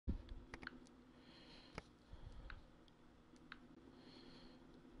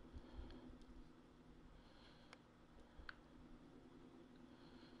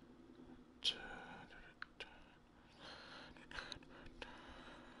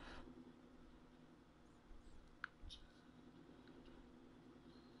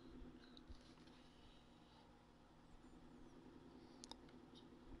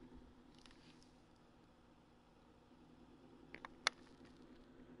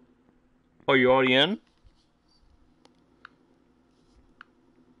Are you already in?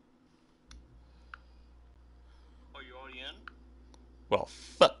 Are you already in? Well,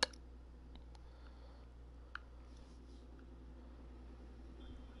 fuck.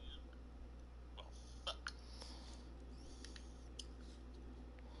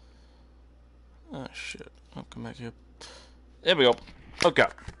 Oh shit. I'll come back here. There we go. Okay.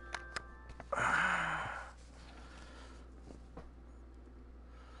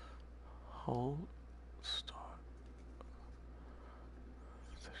 Hold. Start.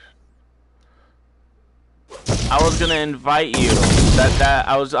 I was gonna invite you.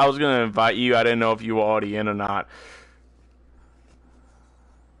 I was gonna invite you. I didn't know if you were already in or not.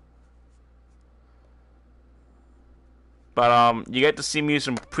 But you get to see me use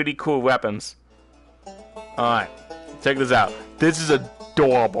some pretty cool weapons. Alright, check this out. This is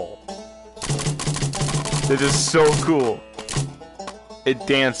adorable. This is so cool. It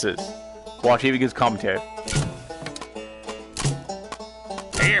dances. Watch, here begins commentary.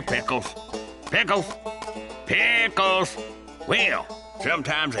 Here, Pickles. Pickles. Pickles. Well,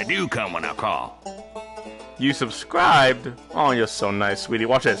 sometimes they do come when I call. You subscribed? Oh, you're so nice, sweetie.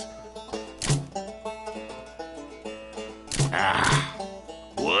 Watch this. Ah,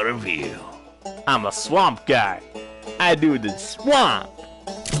 what a view. I'm a swamp guy. I do the swamp.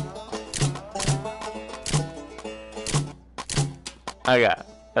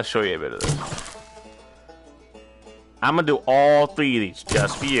 Let's show you a bit of this. I'm gonna do all 3 of these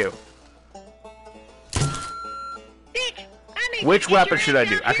just for you. Which weapon should I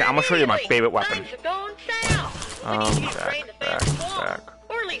do? Okay, I'm gonna show you my favorite weapon. Back.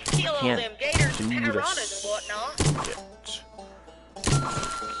 Can't do this.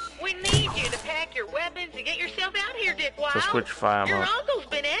 We need you to pack your weapons and get yourself out here, Dipwile. So switch fire Your mode. uncle's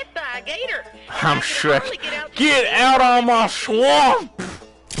been ate by a gator. I'm Shrek. Get out of my swamp!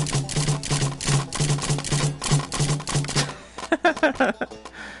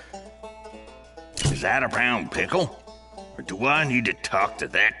 Is that a brown pickle? Or do I need to talk to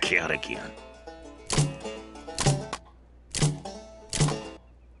that cat again?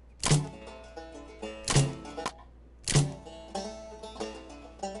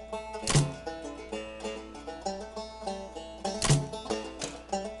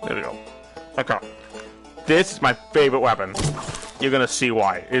 There we go. Okay. This is my favorite weapon. You're gonna see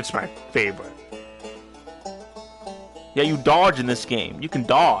why. It's my favorite. Yeah, you dodge in this game. You can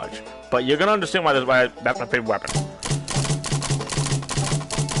dodge. But you're gonna understand why that's my favorite weapon.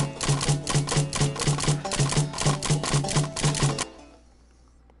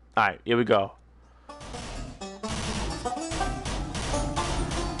 Alright, here we go.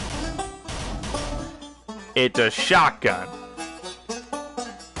 It's a shotgun.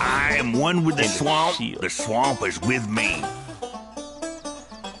 I am one with the And a swamp. shield. The swamp is with me.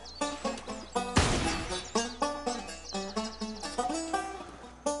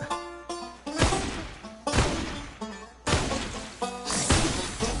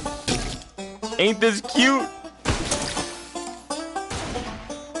 Ain't this cute?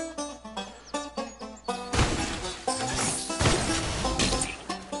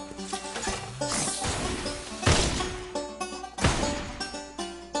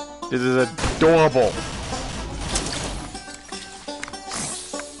 This is adorable.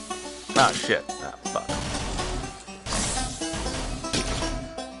 Oh shit. Ah, fuck.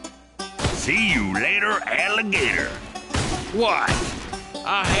 See you later, alligator. What?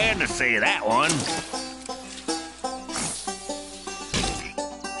 I had to say that one.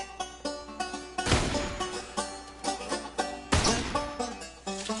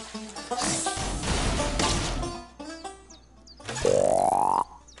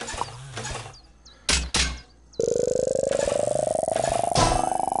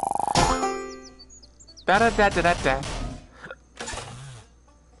 Da-da-da-da-da-da.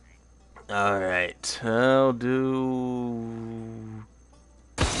 Alright, I'll do...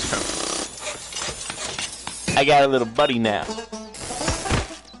 I got a little buddy now.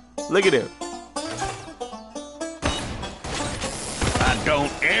 Look at him. I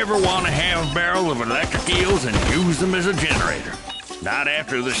don't ever want to have a barrel of electric eels and use them as a generator. Not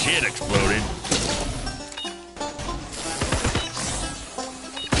after the shit exploded.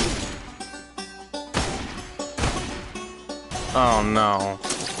 Oh no.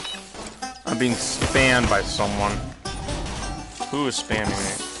 I'm being spammed by someone. Who is spamming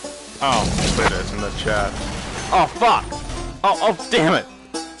me? Oh, Twitter's in the chat. Oh fuck! Oh damn it!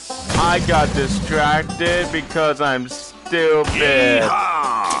 I got distracted because I'm stupid.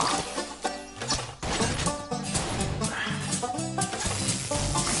 Yeehaw!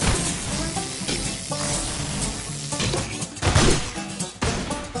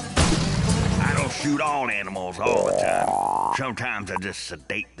 shoot all animals all the time. Sometimes I just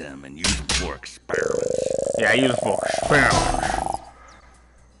sedate them and use them for experiments. Yeah, I use it for experiments.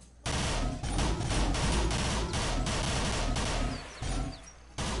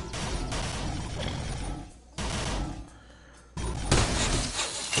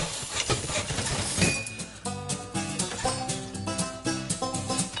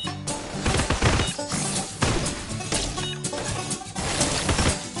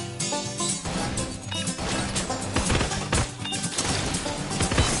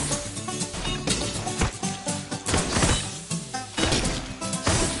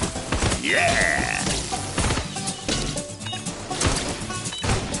 Yeah!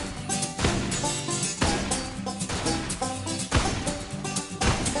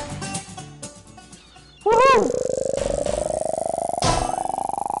 Woohoo!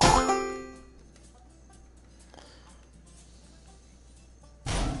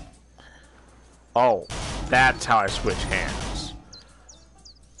 Oh, that's how I switch hands.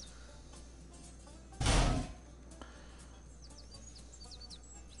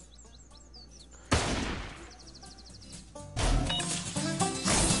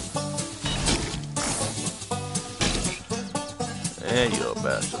 There you go,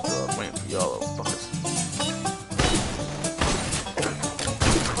 bastards. I'm waiting for y'all little fuckers.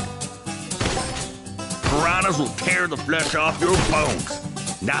 Piranhas will tear the flesh off your bones.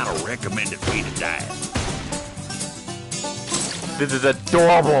 Not a recommended way to die. This is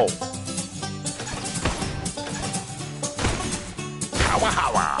adorable. Howa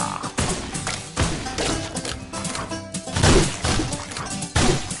howa.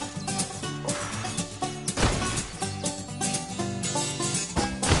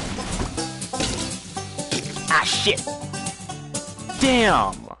 Ah, shit.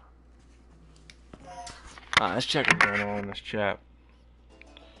 Damn. Let's check what's going on in this chat.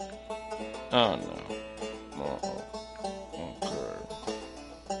 Oh, no. Uh-oh. Okay.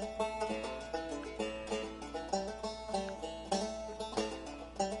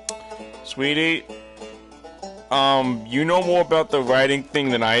 Sweetie, you know more about the writing thing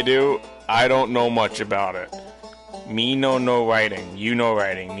than I do. I don't know much about it. Me no writing. You know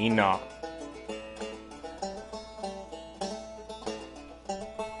writing. Me not.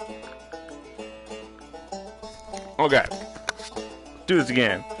 Okay. Do this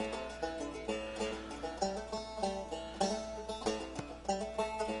again.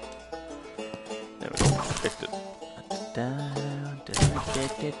 There we go. Fixed it. Down,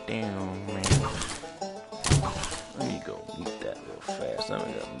 man. Let me go meet that real fast. Let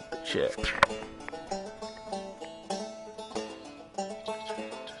me go meet the check.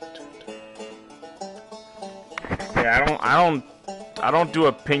 Yeah, I don't do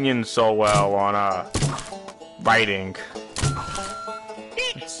opinions so well on writing.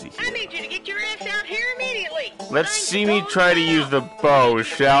 Dick, I need you to get your ass out here immediately. Let's see me try to use the bow,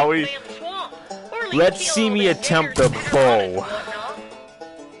 shall we? Let's see me attempt the bow.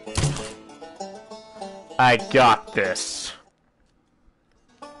 I got this.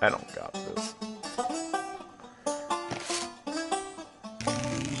 I don't got this.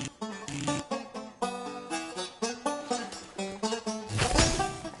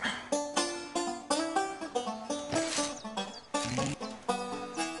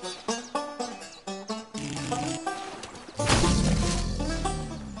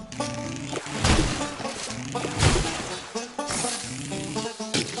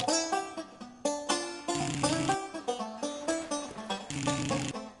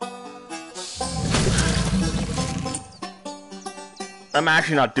 I'm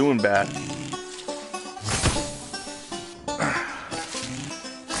actually not doing bad.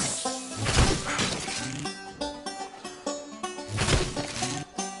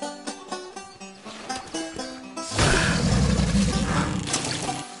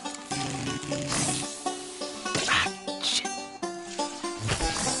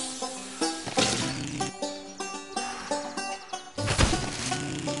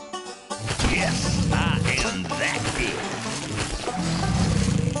 Yes, I am that good.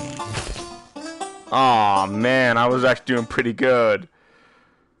 Aw, man, I was actually doing pretty good.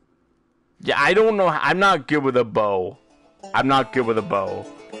 Yeah, I don't know. I'm not good with a bow. I'm not good with a bow.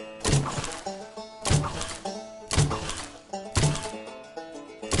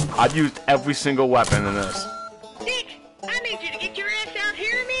 I've used every single weapon in this. Dick, I need you to get your ass out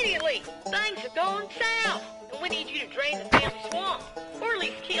here immediately. Things have gone south, and we need you to drain the damn swamp, or at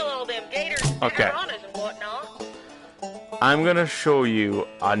least kill all them gators and Okay. piranhas and whatnot. I'm gonna show you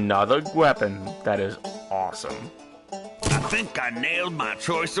another weapon that is awesome. I think I nailed my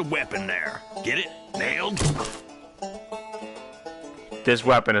choice of weapon there. Get it? Nailed? This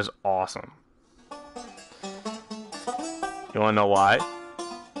weapon is awesome. You wanna know why?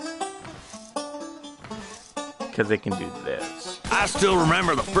 Because they can do this. I still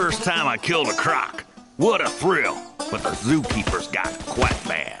remember the first time I killed a croc. What a thrill. But the zookeepers got quite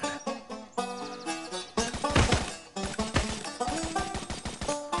bad.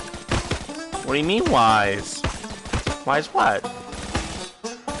 What do you mean, wise? Wise what?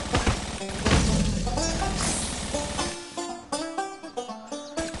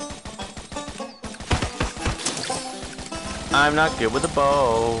 I'm not good with a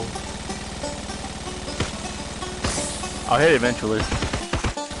bow. I'll hit it eventually.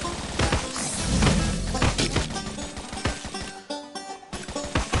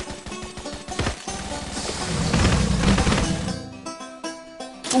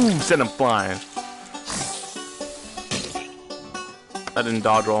 Ooh, send him flying. I didn't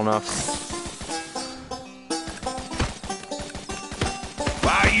dodge roll enough.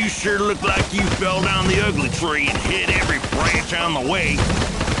 Wow, you sure look like you fell down the ugly tree and hit every branch on the way.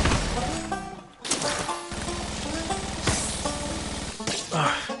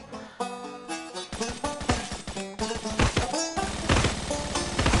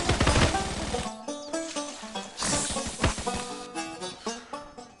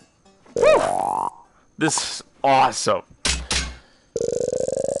 This is awesome.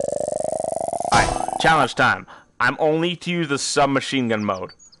 Alright, challenge time. I'm only to use the submachine gun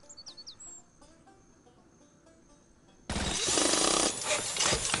mode.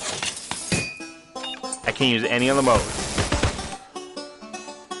 I can't use any other mode.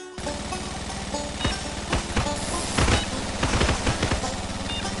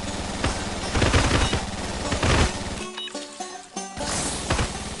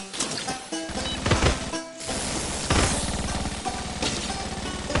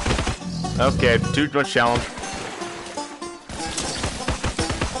 Okay, too much challenge.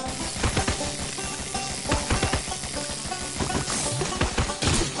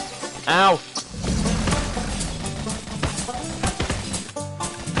 Ow!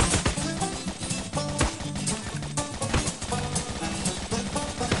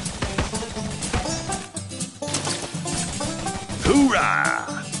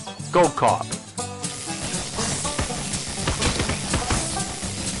 Hoorah! Go cop.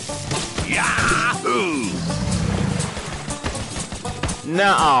 Yahoo!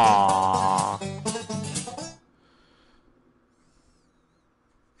 Nuh-uh.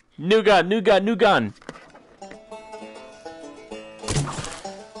 New gun, new gun, new gun.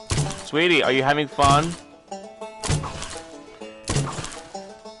 Sweetie, are you having fun?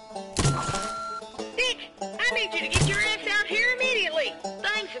 Dick, I need you to get your ass out here immediately.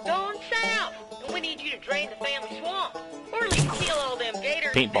 Things are going south, and we need you to drain the family swamp, or at least kill all them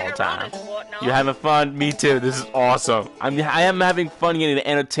gators, Paintball time. and whatnot. You having fun? Me too. This is awesome. I am having fun getting to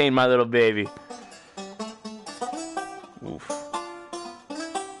entertain my little baby. Oof.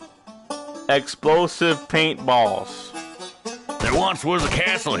 Explosive paintballs. There once was a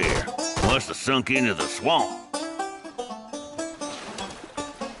castle here. Must have sunk into the swamp.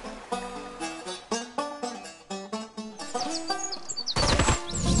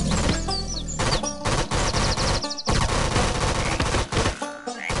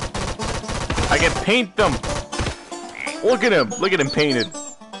 I can paint them. Look at him. Look at him painted.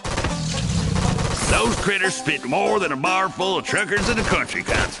 Those critters spit more than a bar full of truckers at a country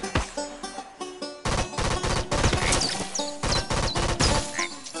concert.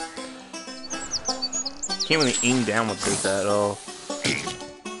 Can't really aim down with this at all.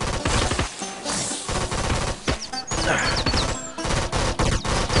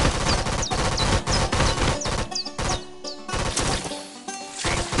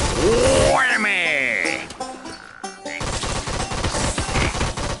 Whammy!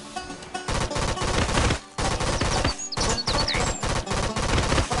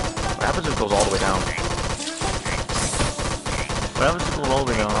 What happens if it goes all the way down? What happens if it goes all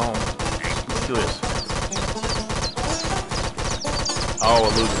the way down? I'm curious. Oh,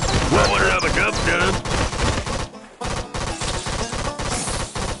 it loses. What up, a dub-dub?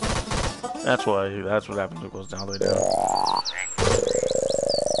 That's what happens when it goes down the way down.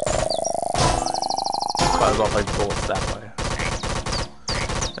 Fires off like bullets that way.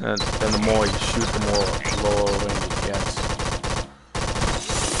 And then the more you shoot, the more lower range it gets.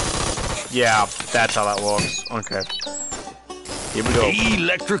 Yeah, that's how that works. Okay. Here we go.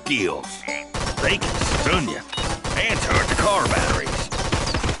 Electric eels. They can stun you and charge the car batteries.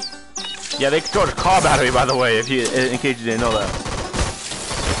 Yeah, they can charge a car battery, by the way, in case you didn't know that.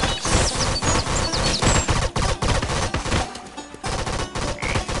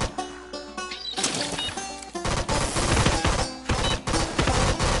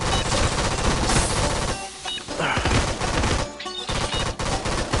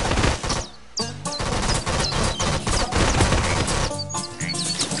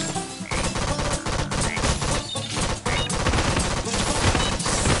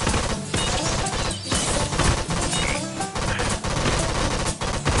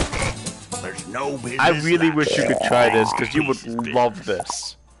 no business. I really like wish you could try this, because you would pieces love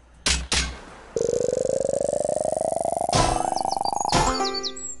this.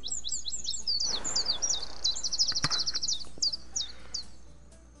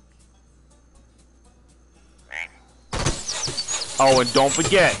 Oh, and don't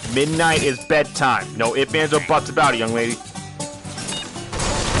forget, midnight is bedtime. No ifs, ands, or buts about it, young lady.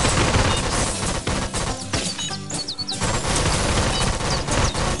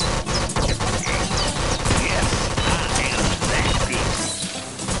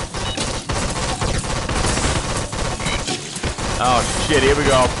 Oh shit, here we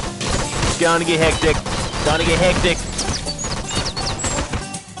go. It's gonna get hectic. Gonna get hectic.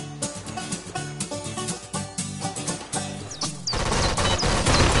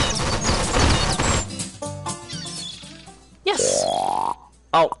 Yes.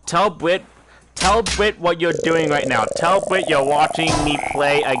 Oh, tell Brit what you're doing right now. Tell Brit you're watching me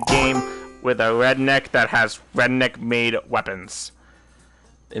play a game with a redneck that has redneck-made weapons.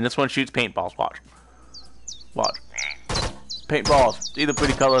 And this one shoots paintballs. Watch. Watch. Paintballs. See the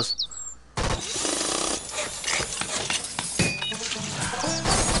pretty colors.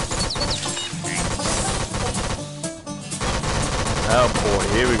 Oh boy,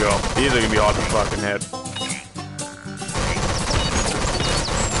 here we go. These are gonna be hard to fucking hit.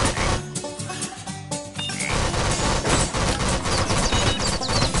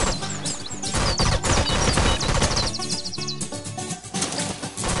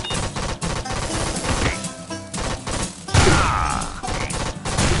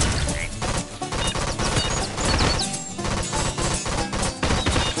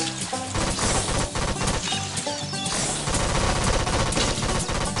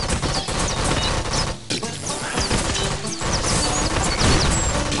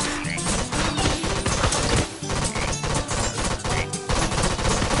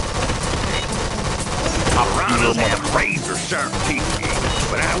 Piranhas have razor sharp teeth,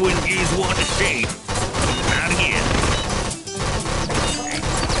 but I wouldn't use one to shave. Not again.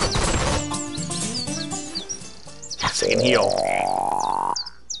 Yes, I can heal.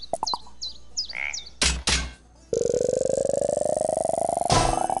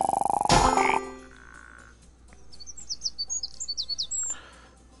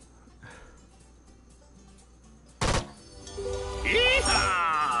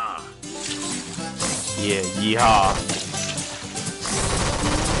 Yeehaw! Yeah, yeehaw.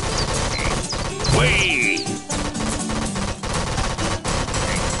 Wait!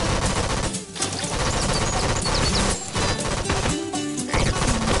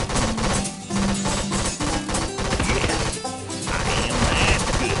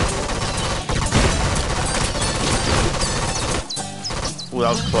 Ooh, that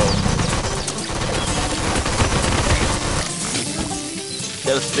was close.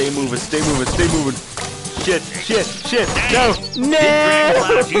 Gotta stay moving, stay moving, stay moving. Shit, shit, shit. No, no!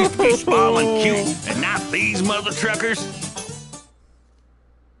 Dragonflies used to be small and cute, and not these mother truckers.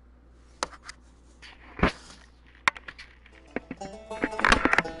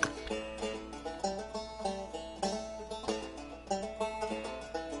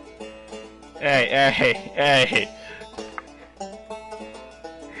 Hey, hey, hey.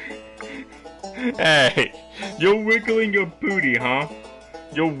 Hey, you're wiggling your booty, huh?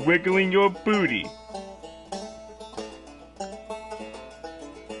 You're wiggling your booty.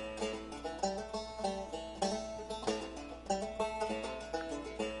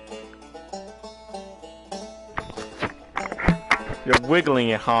 You're wiggling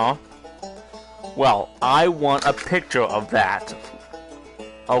it, huh? Well, I want a picture of that.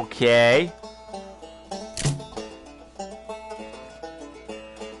 Okay.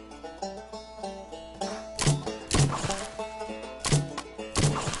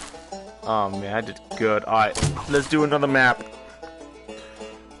 Oh man, I did good. Alright, let's do another map.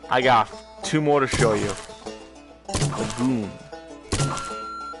 I got 2 more to show you. Lagoon.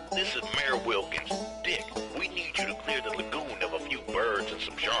 This is Mayor Wilkins. Dick, we need you to clear the lagoon of a few birds and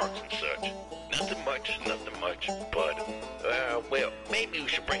some sharks and such. Nothing much, but, well, maybe we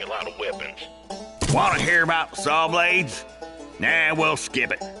should bring a lot of weapons. Want to hear about saw blades? Nah, we'll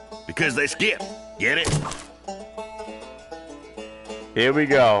skip it. Because they skip. Get it? Here we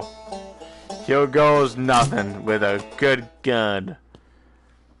go. Here goes nothing with a good gun.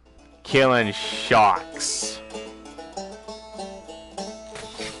 Killing sharks.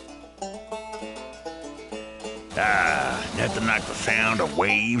 Ah, nothing like the sound of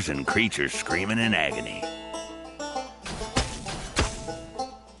waves and creatures screaming in agony.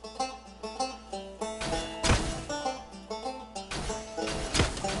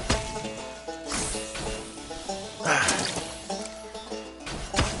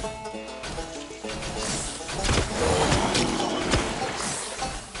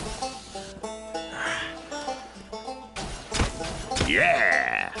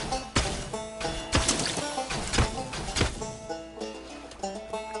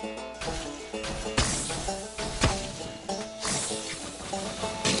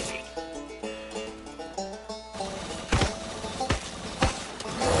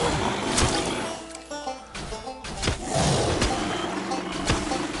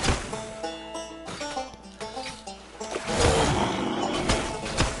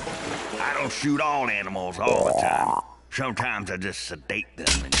 Shoot all animals all the time. Sometimes I just sedate them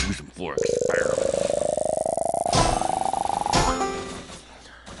and use them for experiments.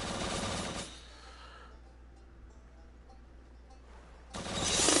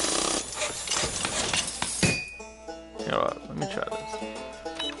 You know what? Let me try this.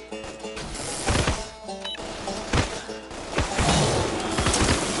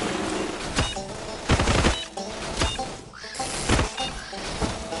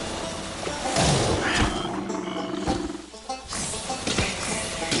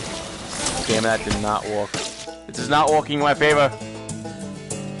 Damn, that did not work. This is not working in my favor.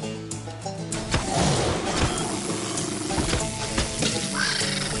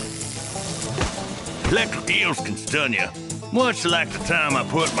 Electric eels can stun you, much like the time I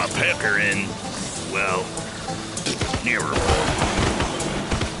put my pecker in, well, nearer.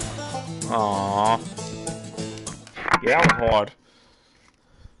 Aww. Yeah, that was hard.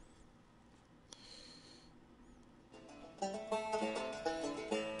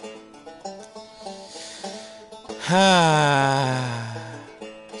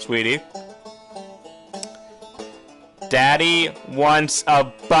 Sweetie. Daddy wants a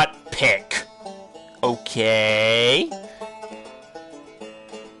butt pic. Okay.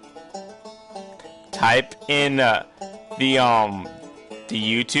 Type in the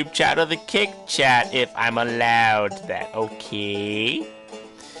YouTube chat or the Kick chat if I'm allowed that. Okay.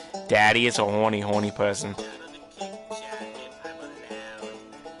 Daddy is a horny person.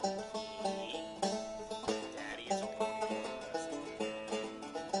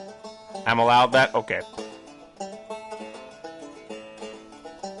 I'm allowed that? Okay.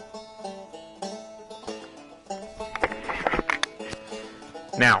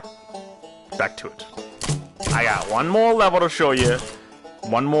 Now, back to it. I got one more level to show you.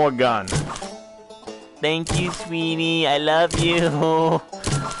 One more gun. Thank you, sweetie. I love you.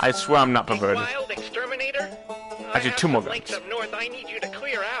 I swear I'm not perverted. Wild exterminator? Actually, two more guns. Lakes up north I need you to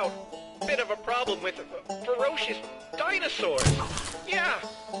clear out. Bit of a problem with ferocious dinosaurs. Yeah.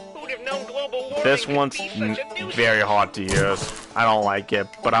 Who'd have known global warming This could one's be such a nuisance? very hard to use. I don't like it,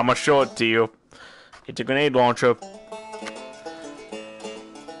 but I'm gonna show it to you. It's a grenade launcher.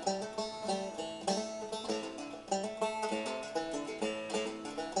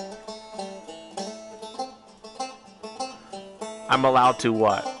 I'm allowed to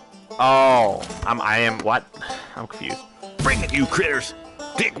what? Oh, I am what? I'm confused. Bring it, you critters.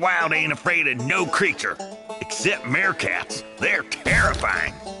 Dick Wild ain't afraid of no creature. Except meerkats. They're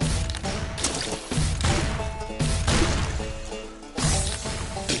terrifying.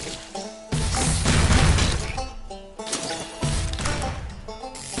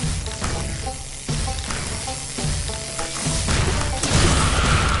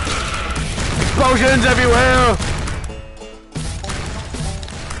 Explosions everywhere!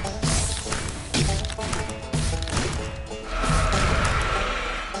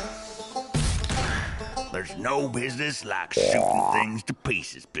 There's no business like shooting things to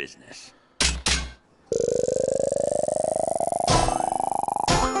pieces business.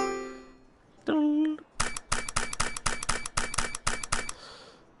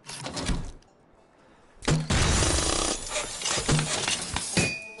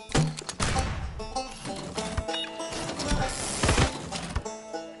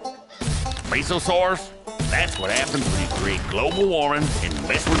 Mesosaurs? That's what happens when you create global warming and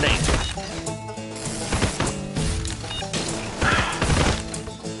mess with nature.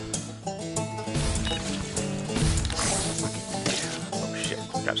 Oh shit,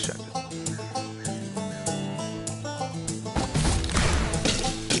 got shut.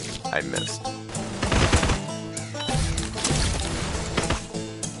 I missed.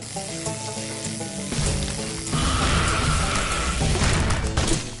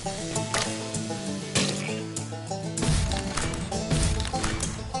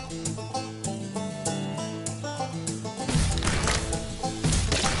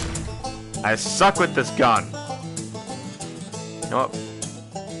 I suck with this gun. You know what?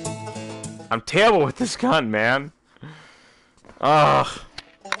 I'm terrible with this gun, man. Ugh.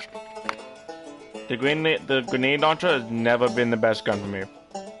 The grenade launcher has never been the best gun for me.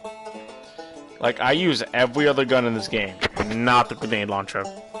 Like, I use every other gun in this game. Not the grenade launcher.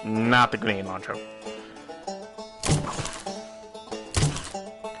 Not the grenade launcher.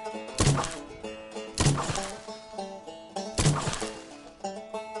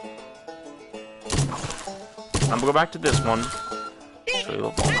 I'm gonna go back to this one. Dick, Show you the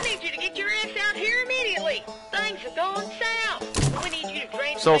I phone. need you to get your ass out here immediately. Things have gone south. We need you to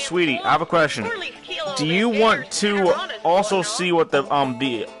drain the So, damn sweetie, swamp, I have a question. or at least kill all Do them you want gators to and piranhas and also whatnot. see what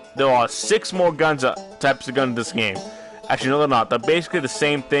there are 6 more guns, types of guns in this game? Actually, no, they're not. They're basically the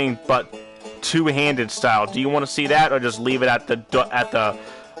same thing, but two-handed style. Do you want to see that, or just leave it at the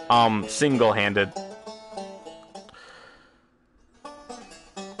single-handed?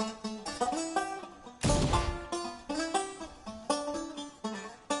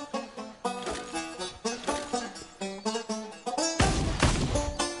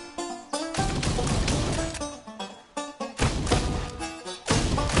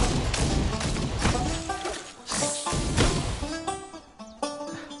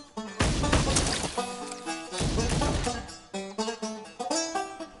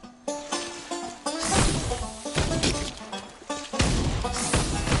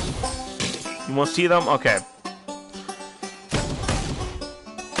 You want to see them? Okay.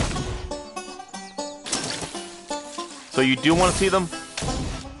 So you do want to see them?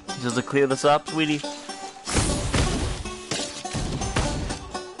 Just to clear this up, sweetie?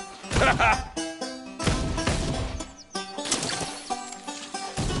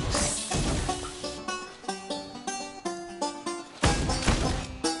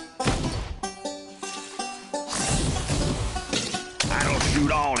 I don't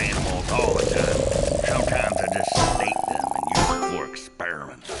shoot all animals all the time. Sometimes I just sedate them and use them for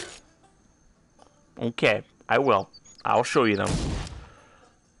experiments. Okay, I will. I'll show you them.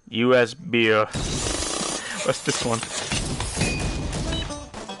 USB. What's this one?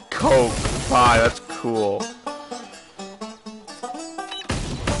 Coke. Ah, that's cool.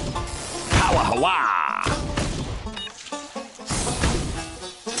 Howa Hawa!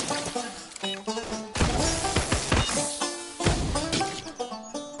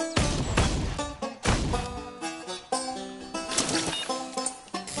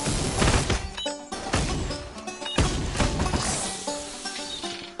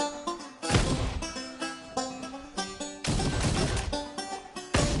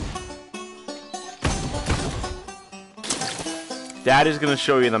 Daddy's gonna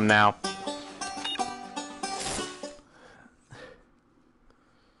show you them now.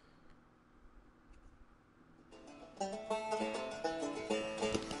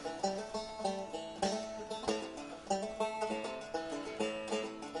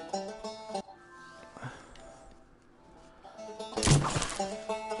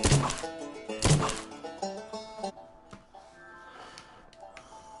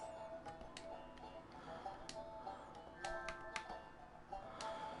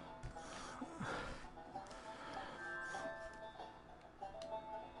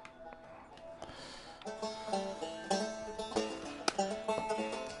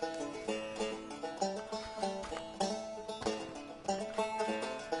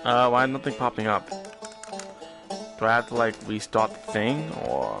 Why is nothing popping up? Do I have to, like, restart the thing,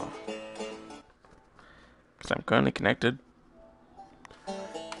 or... Because I'm currently connected.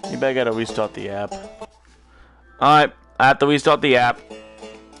 Maybe I gotta restart the app. Alright, I have to restart the app.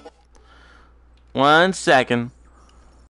 1 second.